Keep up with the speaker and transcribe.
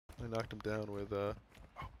I knocked him down with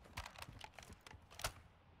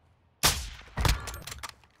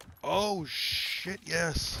Oh shit,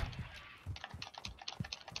 yes.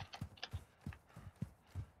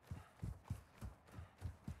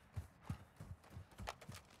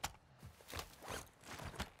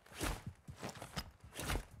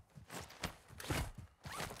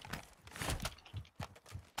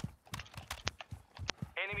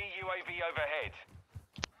 Enemy UAV overhead.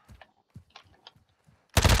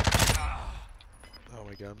 Oh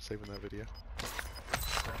my god, I'm saving that video.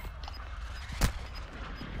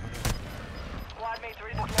 Squad mates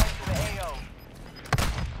redeploying to the AO.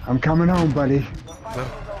 I'm coming home, buddy. The fight is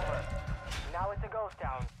over. Now it's a ghost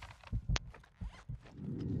town.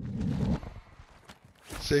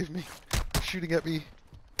 Save me. They're shooting at me.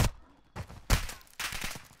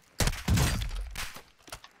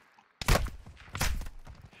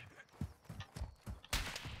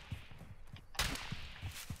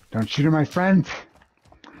 Don't shoot at my friends.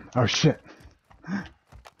 Oh shit.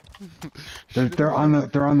 They're on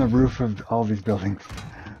the roof of all these buildings.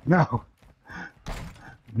 No.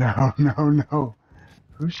 No, no, no.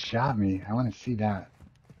 Who shot me? I want to see that.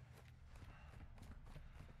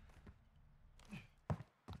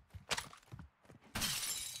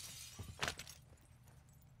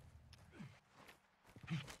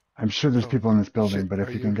 I'm sure there's people in this building, shit, but if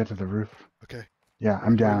are you can you- get to the roof. Okay. Yeah, I'm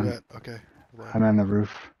Where you down. at? Okay. Hold on. I'm on the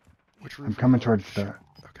roof. Which roof? I'm are coming you on? towards the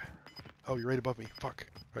Okay. Oh, you're right above me. Fuck.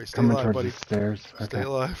 Alright, stay coming alive, towards buddy. the stairs. Stay Okay.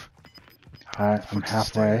 alive. I'm Fuck's the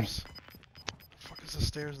halfway. stairs? Fuck is the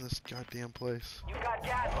stairs in this goddamn place? You got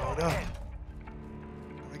gas Oh no. overhead.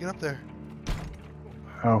 How do I get up there?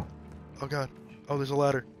 Oh, Oh god. Oh, there's a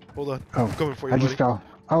ladder. Hold on. oh. I'm coming for you, I buddy. just fell.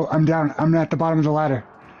 Oh, I'm down. I'm at the bottom of the ladder.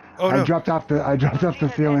 Oh no. I dropped off the Team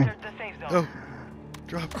has ceiling. entered the safe zone. Oh.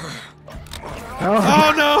 Drop. Oh,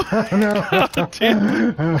 Oh no! no.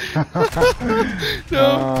 Damn.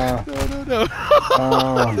 No. No, no, no.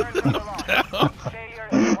 Oh. Failure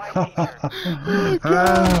is white leader.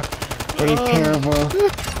 What a terrible,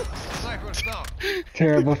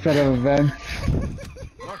 terrible set of events.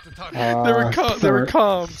 There were Sorry.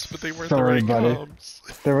 comms, but they weren't Sorry, the right buddy.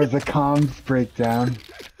 comms. There was a comms breakdown.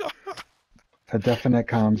 A definite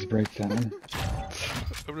comms breakdown.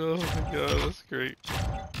 Oh my god, that's great.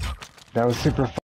 That was super fun.